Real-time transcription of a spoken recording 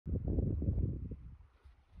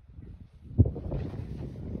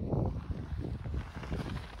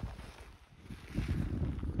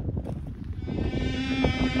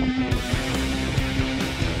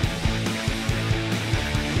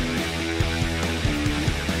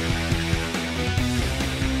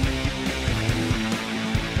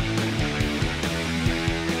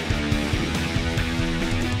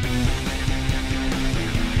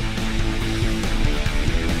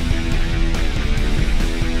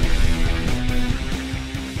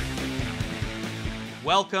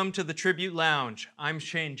Welcome to the Tribute Lounge. I'm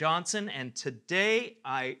Shane Johnson, and today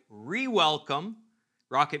I re-welcome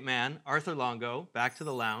Rocket Man, Arthur Longo, back to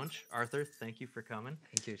the lounge. Arthur, thank you for coming.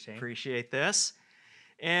 Thank you, Shane. Appreciate this.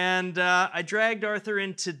 And I dragged Arthur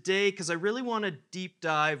in today because I really want to deep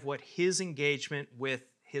dive what his engagement with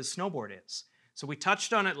his snowboard is. So we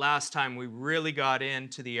touched on it last time. We really got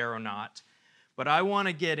into the aeronaut. But I want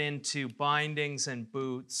to get into bindings and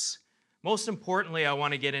boots. Most importantly, I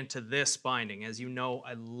want to get into this binding. As you know,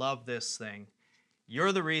 I love this thing.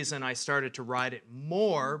 You're the reason I started to ride it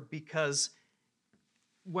more, because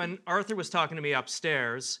when Arthur was talking to me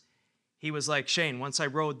upstairs, he was like, Shane, once I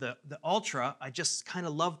rode the Ultra, I just kind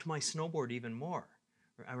of loved my snowboard even more.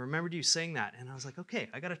 I remembered you saying that, and I was like, okay,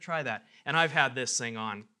 I got to try that. And I've had this thing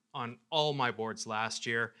on all my boards last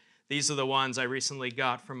year. These are the ones I recently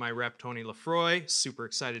got from my rep, Tony Lefroy. Super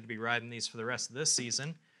excited to be riding these for the rest of this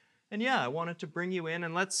season. And yeah, I wanted to bring you in,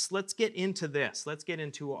 and let's get into this. Let's get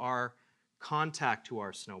into our contact to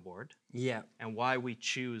our snowboard. Yeah. And why we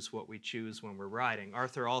choose what we choose when we're riding.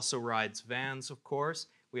 Arthur also rides Vans, of course.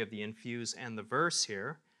 We have the Infuse and the Verse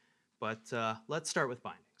here. But let's start with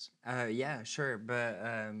bindings. Yeah, sure. But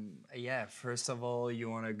yeah, first of all, you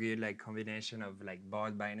want a good combination of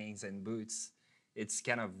board bindings and boots. It's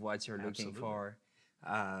kind of what you're looking for.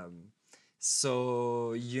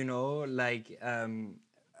 So,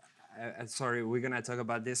 sorry, we're gonna talk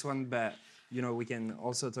about this one, but we can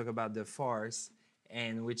also talk about the Force,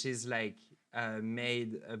 and which is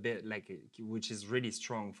made a bit which is really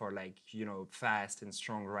strong for fast and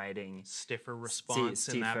strong riding. Stiffer response,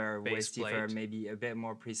 stiffer, in that way base stiffer, plate. maybe a bit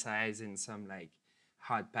more precise in some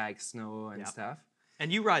hot pack snow and stuff.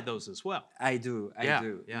 And you ride those as well. I do,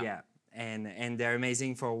 yeah. And they're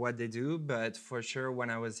amazing for what they do, but for sure when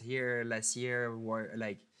I was here last year,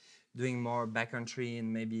 doing more backcountry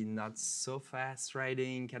and maybe not so fast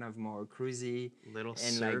riding, kind of more cruisy, Little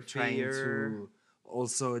and trying to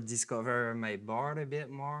also discover my board a bit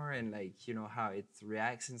more and how it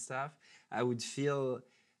reacts and stuff. I would feel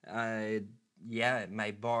my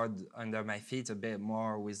board under my feet a bit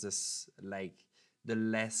more with this the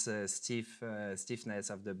less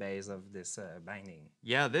stiffness of the base of this binding.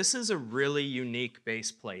 Yeah, this is a really unique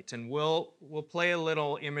base plate, and we'll play a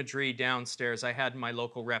little imagery downstairs. I had my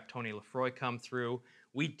local rep, Tony Lefroy, come through.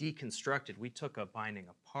 We deconstructed, we took a binding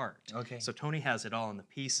apart. Okay. So Tony has it all in the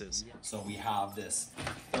pieces. So we have this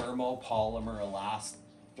thermopolymer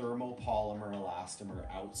elastomer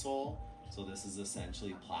outsole. So this is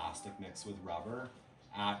essentially plastic mixed with rubber.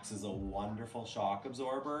 Acts as a wonderful shock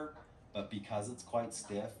absorber. But because it's quite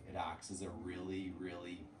stiff, it acts as a really,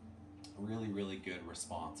 really, really, really good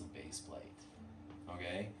responsive base plate.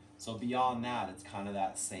 Okay? So beyond that, it's kind of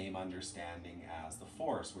that same understanding as the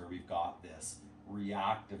Force, where we've got this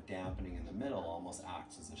reactive dampening in the middle, almost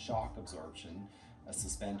acts as a shock absorption. A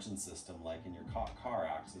suspension system, like in your car,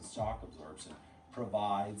 acts as shock absorption,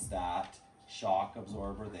 provides that shock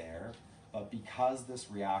absorber there. But because this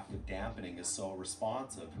reactive dampening is so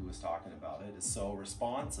responsive, who was talking about it, is so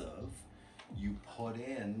responsive, you put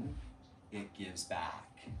in, it gives back.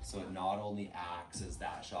 So it not only acts as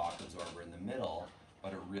that shock absorber in the middle,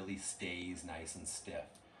 but it really stays nice and stiff.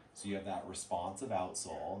 So you have that responsive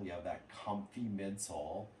outsole, you have that comfy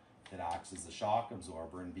midsole that acts as a shock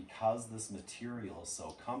absorber, and because this material is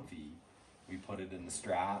so comfy, we put it in the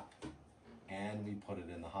strap and we put it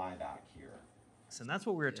in the high back here. And that's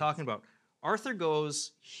what we were talking about. Arthur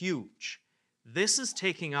goes huge. This is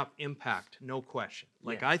taking up impact, no question.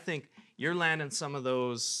 I think you're landing some of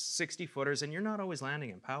those 60-footers, and you're not always landing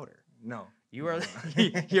in powder. No. You are.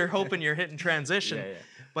 You're hoping you're hitting transition. Yeah.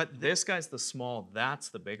 But this guy's the small. That's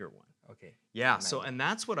the bigger one. Okay. Yeah. So, and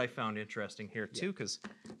that's what I found interesting here too, because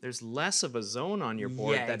there's less of a zone on your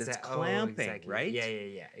board that it's clamping, right? Yeah.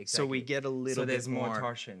 Exactly. So we get a little bit more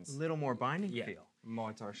torsions, a little more binding feel.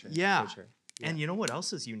 More torsions. Yeah. For sure. Yeah. And you know what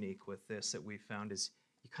else is unique with this that we found is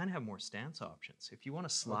you kind of have more stance options. If you want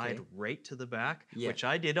to slide right to the back, which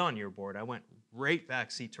I did on your board, I went right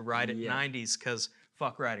back seat to ride at 90s because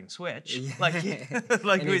fuck riding switch, like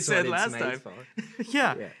we said last time.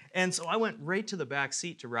 Yeah. And so I went right to the back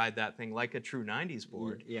seat to ride that thing like a true 90s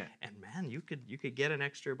board. Yeah. And man, you could get an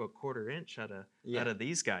extra about quarter inch out of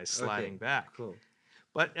these guys sliding back. Cool.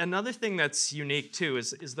 But another thing that's unique too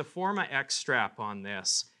is the Forma X strap on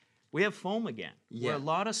this. We have foam again. Where a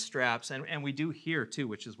lot of straps, and we do here too,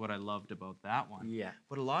 which is what I loved about that one. Yeah.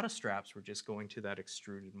 But a lot of straps were just going to that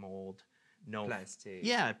extruded mold. No plastic.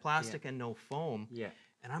 Yeah, plastic and no foam. Yeah.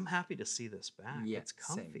 And I'm happy to see this back. Yeah, it's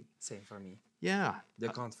comfy. Same for me. Yeah. The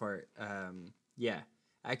comfort.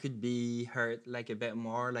 I could be hurt a bit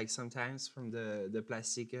more sometimes from the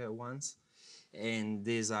plastic ones. and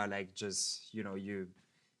these are like just, you know, you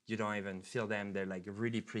don't even feel them. They're like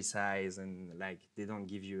really precise, and like they don't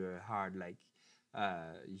give you a hard like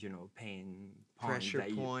you know, pain point pressure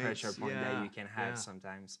point that you can have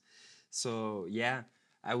sometimes. So yeah,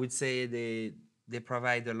 I would say they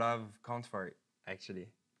provide a lot of comfort actually,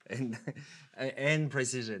 and and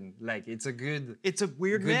precision. Like it's a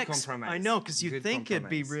weird good mix. compromise. I know, because you think it'd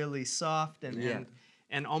be compromise. really soft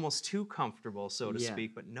and almost too comfortable, so to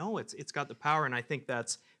speak. But no, it's got the power, and I think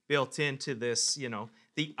that's built into this. You know,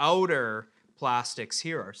 the outer plastics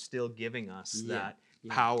here are still giving us that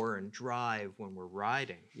power and drive when we're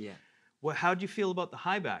riding. Yeah. Well, how do you feel about the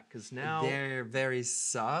high back? Because now they're very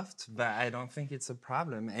soft, but I don't think it's a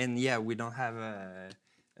problem. And yeah, we don't have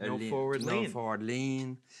no forward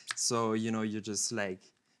lean. So you know, you just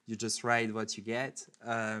ride what you get.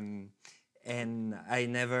 And I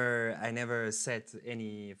never set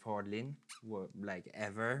any forward lean, like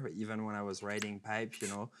ever. Even when I was riding pipe, you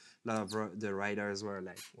know, a lot of the riders were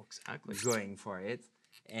like going for it,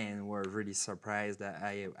 and were really surprised that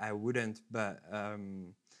I wouldn't. But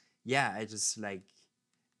yeah, I just like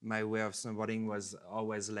my way of snowboarding was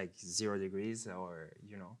always like 0 degrees, or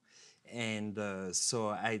you know, and so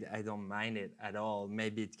I don't mind it at all.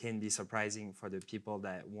 Maybe it can be surprising for the people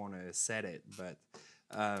that want to set it, but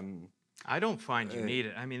I don't find you need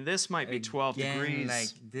it. I mean, this might be 12 degrees. Like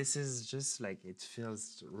this is just like it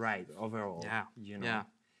feels right overall. Yeah, you know,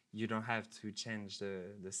 you don't have to change the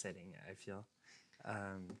setting, I feel.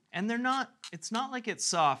 And they're not. It's not like it's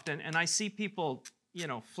soft. And I see people, you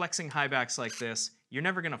know, flexing high backs like this. You're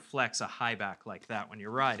never gonna flex a high back like that when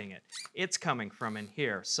you're riding it. It's coming from in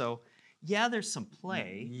here. So yeah, there's some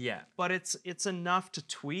play. Yeah. But it's enough to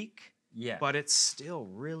tweak. Yeah. But it still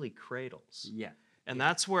really cradles. Yeah. And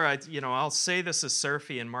that's where I'll say this as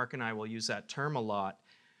surfy, and Mark and I will use that term a lot.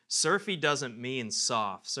 Surfy doesn't mean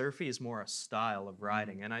soft. Surfy is more a style of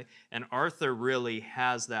riding, and Arthur really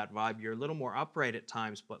has that vibe. You're a little more upright at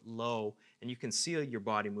times, but low, and you can see your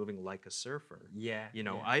body moving like a surfer. Yeah. You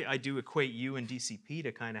know, I do equate you and DCP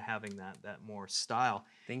to kind of having that more style.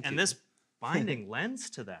 Thank you. And this binding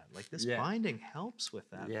lends to that. Like this binding helps with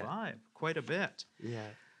that vibe quite a bit. Yeah.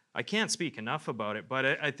 I can't speak enough about it, but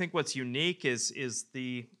I think what's unique is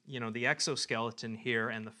the the exoskeleton here,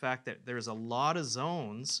 and the fact that there's a lot of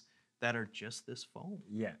zones that are just this foam.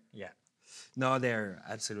 Yeah, yeah. No, they're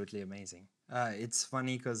absolutely amazing. It's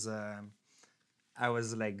funny because I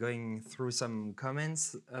was like going through some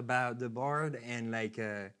comments about the board, and like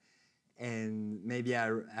and maybe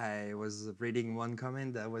I was reading one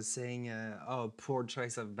comment that was saying, "Oh, poor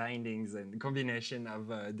choice of bindings and combination of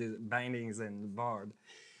the bindings and board."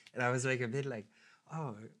 And I was like a bit like,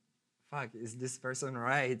 oh, fuck, is this person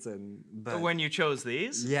right? But when you chose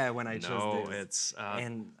these? Yeah, when I chose these. It's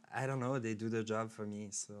and I don't know, they do the job for me.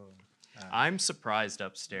 So I'm surprised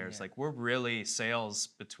upstairs. Like we're really sales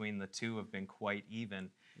between the two have been quite even,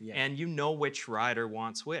 and you know which rider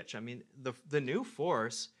wants which. I mean, the new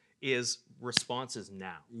Force is responses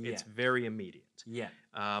now. It's very immediate. Yeah.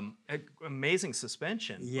 Amazing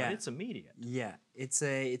suspension. Yeah. But it's immediate. Yeah. It's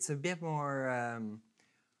a bit more.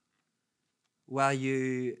 Well,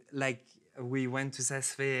 we went to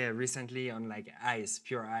Sasfe recently on like ice,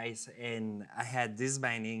 pure ice, and I had these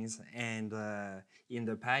bindings and in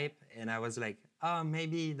the pipe, and I was like, oh,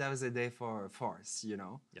 maybe that was a day for Force, you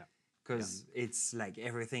know? Yeah. Because it's like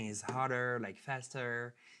everything is harder, like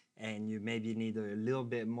faster, and you maybe need a little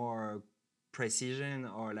bit more precision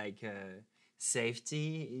or like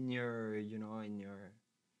safety in your,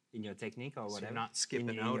 in your technique or whatever. So you're not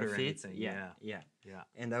skipping out or anything. Yeah.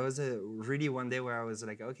 And that was really one day where I was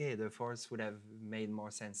like, okay, the Force would have made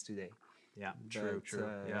more sense today. Yeah, true.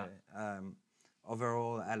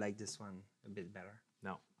 Overall, I like this one a bit better.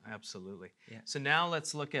 No, absolutely. Yeah. So now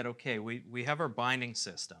let's look at, okay, we have our binding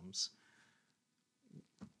systems.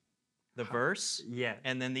 The Verse,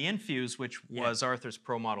 and then the Infuse, which was Arthur's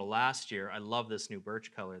Pro model last year. I love this new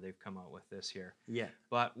birch color they've come out with this year. Yeah.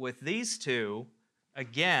 But with these two,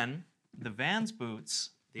 again, the Vans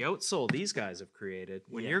boots, the outsole these guys have created,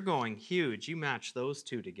 when you're going huge, you match those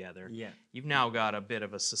two together. Yeah. You've now got a bit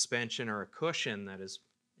of a suspension or a cushion that is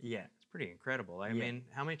it's pretty incredible. I mean,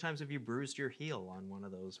 how many times have you bruised your heel on one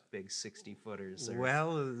of those big 60-footers?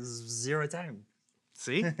 Well, 0 time.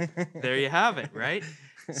 See? There you have it, right?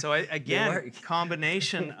 So again,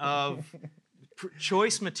 combination of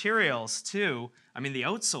choice materials too. I mean, the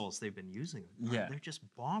outsoles they've been using, they're just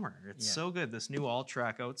bomber. It's so good. This new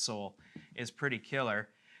all-track outsole is pretty killer.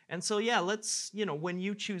 And so let's, when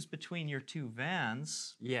you choose between your two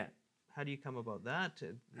Vans, how do you come about that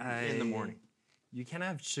in the morning? you kind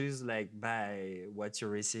of choose like by what you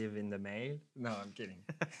receive in the mail. No, I'm kidding.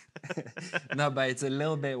 No, but it's a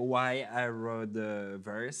little bit why I wrote the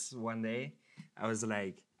verse one day. I was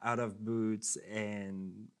like out of boots,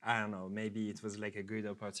 and I don't know, maybe it was like a good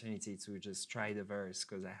opportunity to just try the verse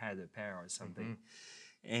because I had a pair or something.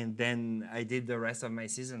 And then I did the rest of my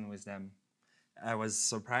season with them. I was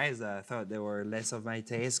surprised. I thought they were less of my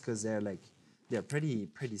taste because they're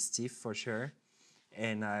pretty stiff for sure.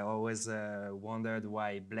 And I always wondered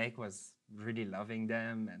why Blake was really loving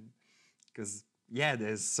them, and because yeah,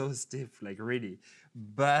 they're so stiff, like really.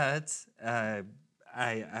 But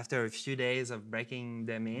after a few days of breaking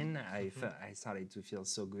them in, I started to feel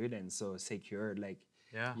so good and so secure, like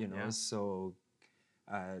so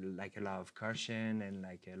like a lot of caution and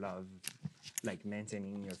like a lot of like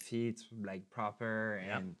maintaining your feet like proper,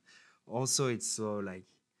 and also it's so like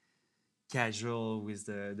casual with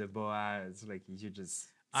the boa. It's like you just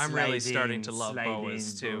I'm really starting to love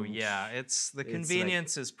boas too. boom. Yeah, it's the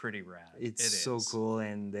convenience is pretty rad. It's so cool,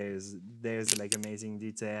 and there's like amazing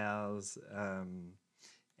details,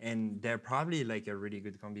 and they're probably like a really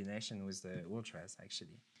good combination with the ultras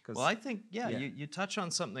actually. Well, I think you touch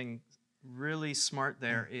on something really smart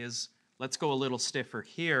there. Is let's go a little stiffer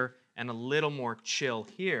here and a little more chill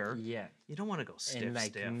here. Yeah, you don't want to go stiff, and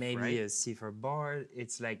like maybe right? a stiffer board.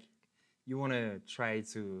 It's like you want to try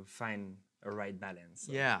to find a right balance.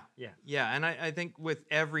 So, yeah, and I think with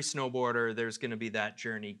every snowboarder, there's going to be that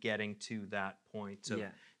journey getting to that point of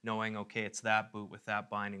knowing, okay, it's that boot with that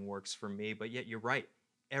binding works for me. But yet you're right.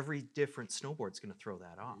 Every different snowboard's going to throw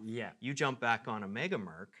that off. Yeah. You jump back on a Mega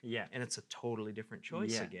Merc, and it's a totally different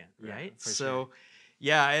choice again, right? So,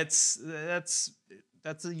 that's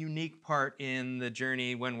a unique part in the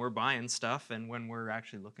journey when we're buying stuff and when we're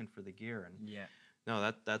actually looking for the gear. And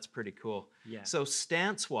no, that's pretty cool. Yeah. So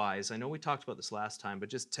stance-wise, I know we talked about this last time, but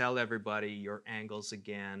just tell everybody your angles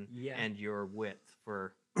again and your width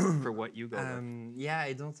for what you go with. Yeah,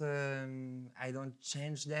 I don't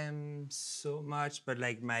change them so much, but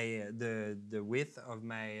like the width of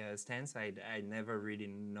my stance, I never really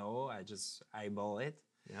know. I just eyeball it.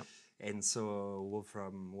 Yep. And so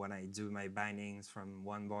from when I do my bindings from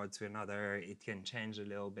one board to another, it can change a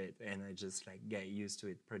little bit, and I just like get used to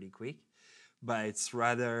it pretty quick. But it's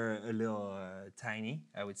rather a little tiny,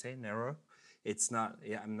 I would say, narrow. It's not.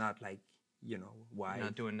 I'm not like wide. You're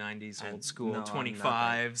not doing 90s old school no,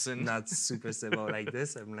 25s and not super stable like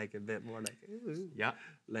this. I'm like a bit more like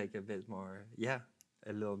like a bit more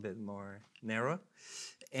a little bit more narrow.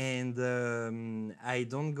 And I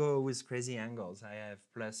don't go with crazy angles. I have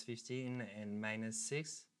plus 15 and minus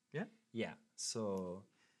 6. Yeah. So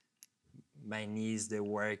my knees, they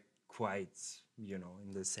work quite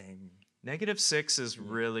in the same. -6 is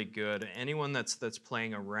really good. Anyone that's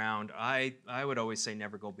playing around, I would always say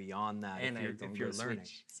never go beyond that if you're learning.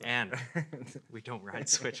 Switch, so. And we don't ride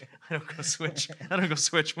switch. I don't go switch. I don't go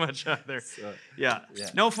switch much either. So,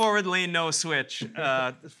 no forward lean, no switch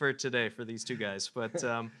for today for these two guys. But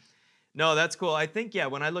no, that's cool. I think,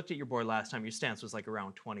 when I looked at your board last time, your stance was like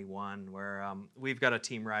around 21, where we've got a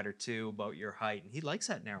team rider too about your height, and he likes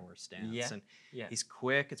that narrower stance. And he's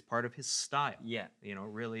quick. It's part of his style. Yeah.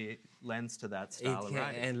 Really lends to that style of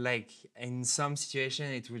riding. And like in some situation,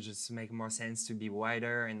 it would just make more sense to be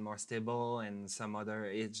wider and more stable, and some other,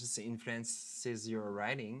 it just influences your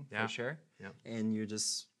riding for sure. Yeah. And you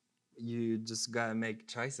just gotta make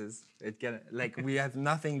choices. We have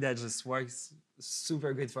nothing that just works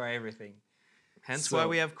super good for everything. Hence why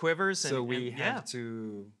we have quivers. So we have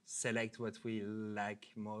to select what we like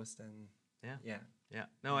most. And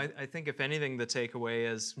No, I think if anything, the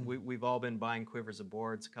takeaway is we've all been buying quivers of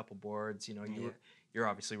boards, a couple boards. You're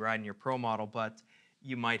obviously riding your pro model, but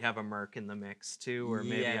you might have a Merc in the mix too, or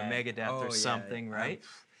maybe a Megadeth or something, right?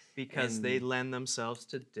 Because they lend themselves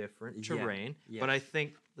to different terrain. But I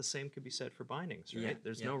think the same could be said for bindings, right?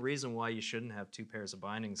 There's no reason why you shouldn't have 2 pairs of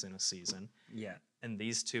bindings in a season. Yeah. And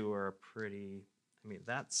these two are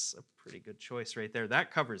that's a pretty good choice right there.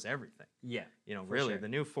 That covers everything. Yeah. Really, the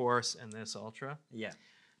new Force and this Ultra. Yeah.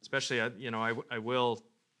 Especially, I will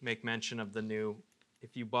make mention of the new,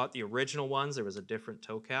 if you bought the original ones, there was a different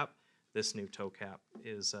toe cap. This new toe cap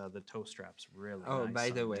is the toe strap's really nice. Oh, by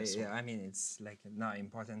the way, it's like not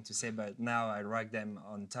important to say, but now I rock them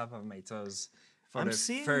on top of my toes for the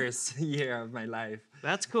first year of my life.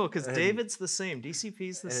 That's cool, because David's the same.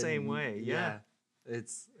 DCP's the same way. Yeah.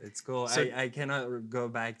 It's cool. So, I cannot go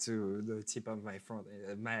back to the tip of my front,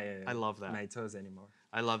 I love that. my toes anymore.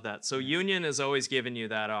 I love that. So Union has always given you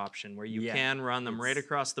that option where you can run them right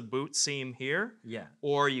across the boot seam here,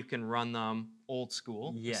 or you can run them old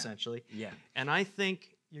school, essentially. Yeah. And I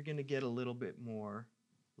think you're going to get a little bit more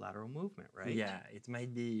lateral movement, right? Yeah, it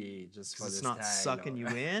might be just for the It's style. not sucking you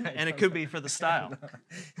or- in, I and it don't could know. be for the style.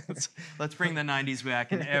 No. Let's bring the 90s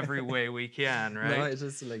back in every way we can, right? No, it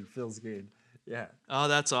just like feels good. Yeah. Oh,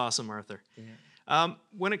 that's awesome, Arthur. Yeah.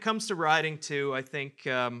 When it comes to riding, too, I think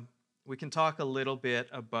we can talk a little bit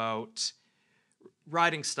about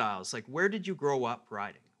riding styles. Like, where did you grow up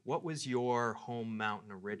riding? What was your home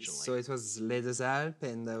mountain originally? So it was Les Deux Alpes,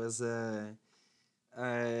 and there was a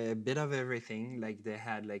bit of everything. Like they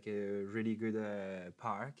had like a really good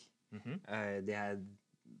park. They had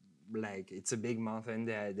like it's a big mountain.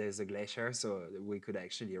 There's a glacier, so we could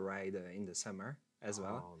actually ride in the summer as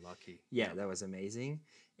well. Oh, lucky. Yeah, that was amazing.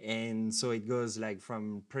 And so it goes like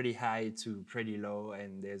from pretty high to pretty low,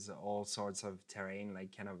 and there's all sorts of terrain,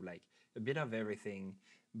 like kind of like a bit of everything.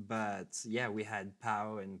 But yeah, we had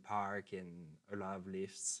POW and park and a lot of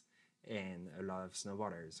lifts and a lot of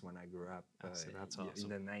snowboarders when I grew up. That's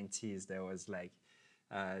awesome. In the 90s, there was like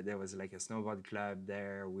a snowboard club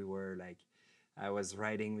there. We were like, I was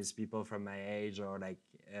riding with people from my age or like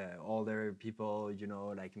older people, you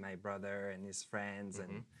know, like my brother and his friends,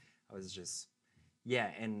 and I was just, yeah.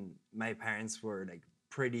 And my parents were like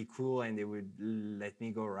pretty cool, and they would let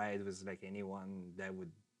me go ride with like anyone that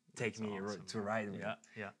would take me awesome, to ride with. Yeah,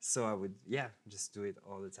 yeah. So I would, yeah, just do it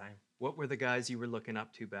all the time. What were the guys you were looking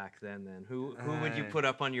up to back then? Who would you put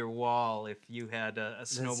up on your wall if you had a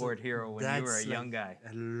snowboard hero when you were a young guy?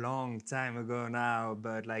 A long time ago now,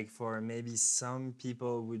 but like for maybe some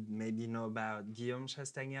people would maybe know about Guillaume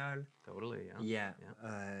Chastagnol. Totally, yeah.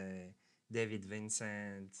 David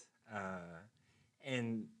Vincent.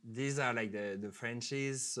 And these are like the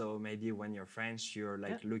Frenchies. So maybe when you're French, you're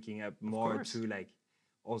like looking up more course. to like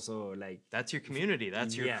also like That's your community.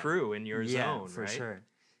 That's your Yeah. crew in your zone, for right? sure.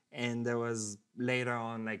 And there was later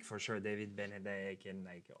on, like for sure, David Benedek and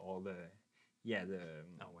like all the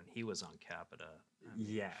Oh, when he was on Capita, I mean,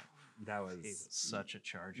 yeah, that he was was such a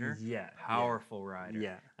charger. yeah, Powerful rider.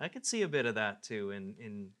 Yeah. I could see a bit of that too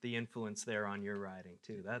in the influence there on your riding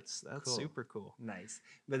too. That's Cool. super cool. Nice.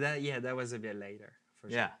 But that was a bit later for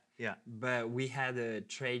sure. Yeah, yeah. But we had a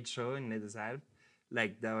trade show in Les Deux Alpes.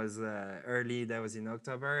 Like that was early. That was in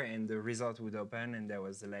October, and the resort would open, and there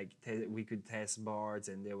was like we could test boards,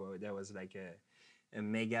 and there was like a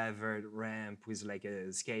mega vert ramp with like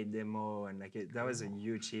a skate demo, and like that was a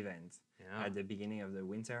huge event at the beginning of the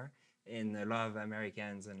winter, and a lot of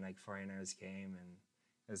Americans and like foreigners came, and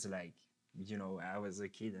it was like, you know, I was a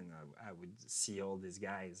kid, and I would see all these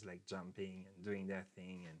guys like jumping and doing their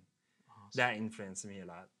thing, and that influenced me a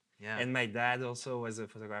lot. Yeah. And my dad also was a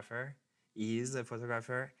photographer. He is a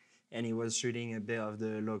photographer, and he was shooting a bit of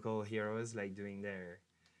the local heroes, like doing their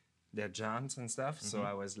jumps and stuff. So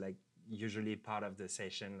I was like usually part of the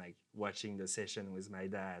session, like watching the session with my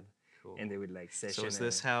dad. Cool. And they would like session. So is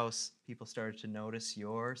this how people started to notice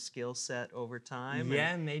your skill set over time?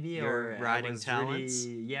 Yeah, maybe your or riding I was talents?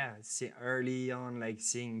 Really, yeah, early on, like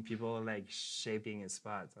seeing people like shaping a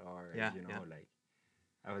spot, or you know, like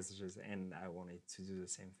I was just, and I wanted to do the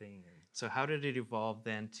same thing. And So how did it evolve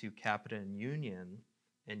then to Capita and Union,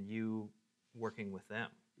 and you working with them?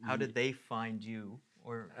 How did they find you?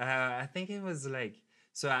 Or I think it was like,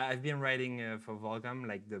 so I've been writing for Volcom,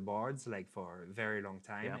 like the boards, like for a very long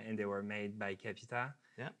time, and they were made by Capita.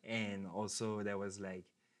 Yeah. And also there was like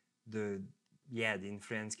the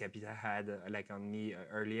influence Capita had like on me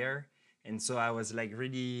earlier. And so I was like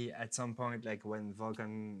really at some point, like when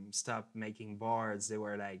Volcom stopped making boards, they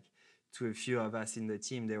were like, to a few of us in the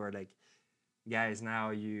team, they were like, guys,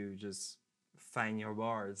 now you just find your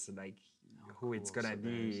boards, like who it's gonna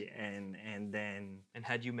be, and then. And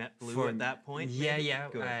had you met Blue at that point? Yeah, maybe? yeah.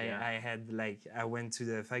 Good, I had like, I went to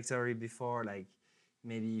the factory before, like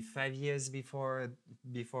maybe 5 years before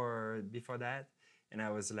that, and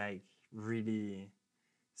I was like really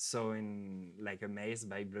so amazed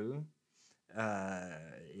by Blue.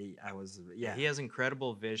 I was He has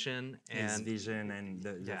incredible vision, and his vision, and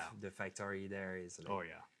the factory there is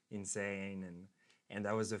like insane, and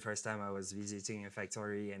that was the first time I was visiting a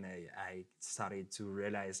factory, and I started to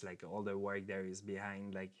realize like all the work there is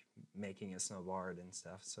behind like making a snowboard and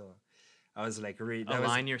stuff. So I was like really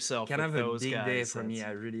align yourself kind with of a those big guys. day for me.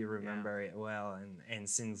 I really remember it well, and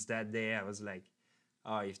since that day I was like,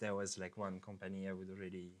 oh, if there was like one company I would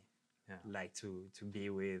really like to be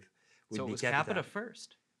with. So it was Capita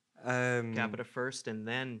first. Capita first, and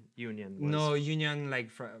then Union. No, Union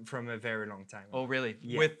like from a very long time ago. Oh, really?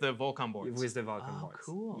 Yeah. With the Volcom boards. With the Volcom boards.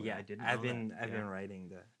 Cool. Yeah, I didn't I've know been that. I've been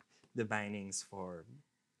writing the bindings for,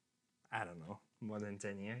 I don't know, More than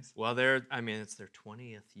 10 years. Well, I mean, it's their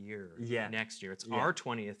 20th year next year. It's our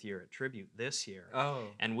 20th year at Tribute this year. Oh.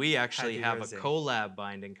 And we actually Happy have birthday. a collab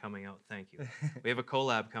binding coming out. Thank you. We have a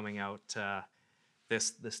collab coming out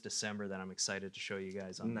this December that I'm excited to show you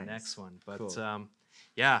guys on the next one. But Cool.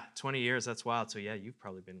 yeah, 20 years, that's wild. So yeah, you've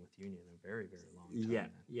probably been with Union a very, very long time. Yeah, then.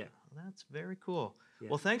 yeah. Well, that's very cool. Yeah.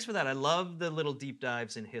 Well, thanks for that. I love the little deep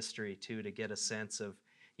dives in history too, to get a sense of,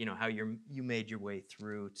 you know, how you made your way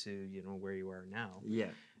through to, you know, where you are now. Yeah.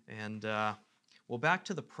 And well, back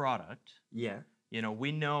to the product. Yeah. You know,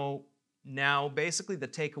 we know now basically the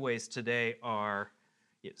takeaways today are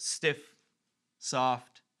stiff,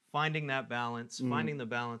 soft, finding that balance, finding the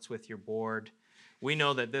balance with your board. We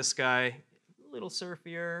know that this guy, a little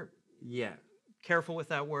surfier. Yeah. Careful with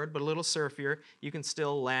that word, but a little surfier. You can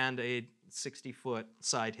still land a 60-foot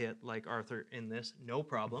side hit like Arthur in this, no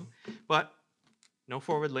problem. But no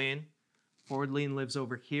forward lean. Forward lean lives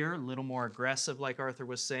over here, a little more aggressive, like Arthur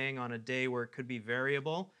was saying, on a day where it could be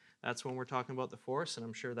variable. That's when we're talking about the force, and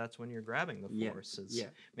I'm sure that's when you're grabbing the force. It's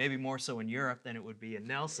maybe more so in Europe than it would be in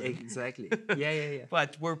Nelson. Exactly. Yeah.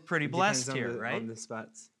 But we're pretty blessed Depends here, on right? On the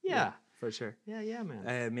spots. Yeah. For sure. Yeah,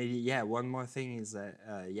 man. Maybe, one more thing is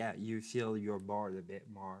that, you feel your board a bit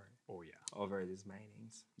more over these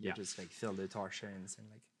bindings. You just like feel the torsions and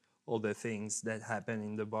like all the things that happen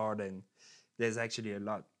in the board, and there's actually a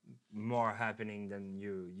lot more happening than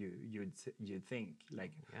you'd think.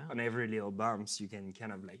 Like on every little bumps, you can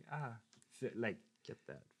kind of like, Get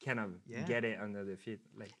that. kind of get it under the feet.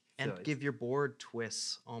 Like, And feel it. give your board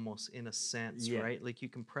twists almost in a sense, right? Like you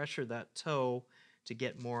can pressure that toe to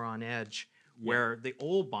get more on edge, where the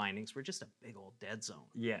old bindings were just a big old dead zone.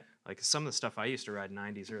 Yeah. Like some of the stuff I used to ride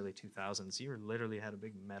 90s, early 2000s, you literally had a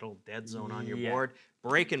big metal dead zone on your board,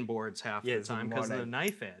 breaking boards half the it's time more because of the like,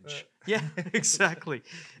 knife edge. Yeah, exactly.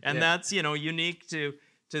 And that's, you know, unique to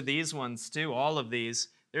these ones too, all of these.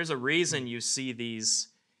 There's a reason you see these,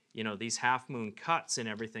 you know, these half moon cuts and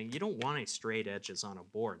everything. You don't want any straight edges on a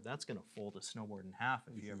board. That's going to fold a snowboard in half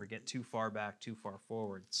if you ever get too far back, too far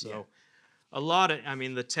forward. So a lot of, I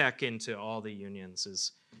mean, the tech into all the Unions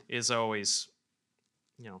is always,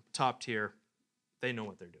 you know, top tier. They know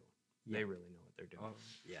what they're doing. They really know what they're doing. Oh,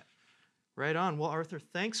 yeah. Right on. Well, Arthur,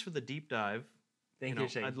 thanks for the deep dive. Thank you,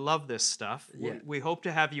 Shane. I love this stuff. Yeah. We hope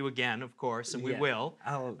to have you again, of course, and we will.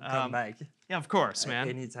 I'll come back. Yeah, of course, man.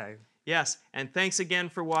 Anytime. Yes, and thanks again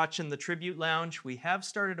for watching the Tribute Lounge. We have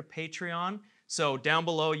started a Patreon, so down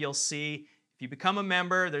below you'll see, if you become a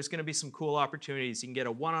member, there's going to be some cool opportunities. You can get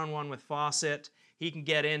a one-on-one with Fawcett. He can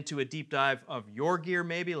get into a deep dive of your gear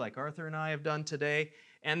maybe, like Arthur and I have done today.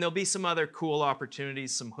 And there'll be some other cool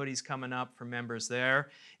opportunities, some hoodies coming up for members there.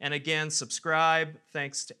 And again, subscribe.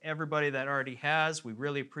 Thanks to everybody that already has. We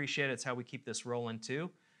really appreciate it. It's how we keep this rolling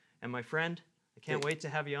too. And my friend, I can't wait to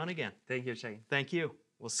have you on again. Thank you, Shane. Thank you.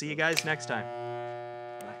 We'll see you guys next time.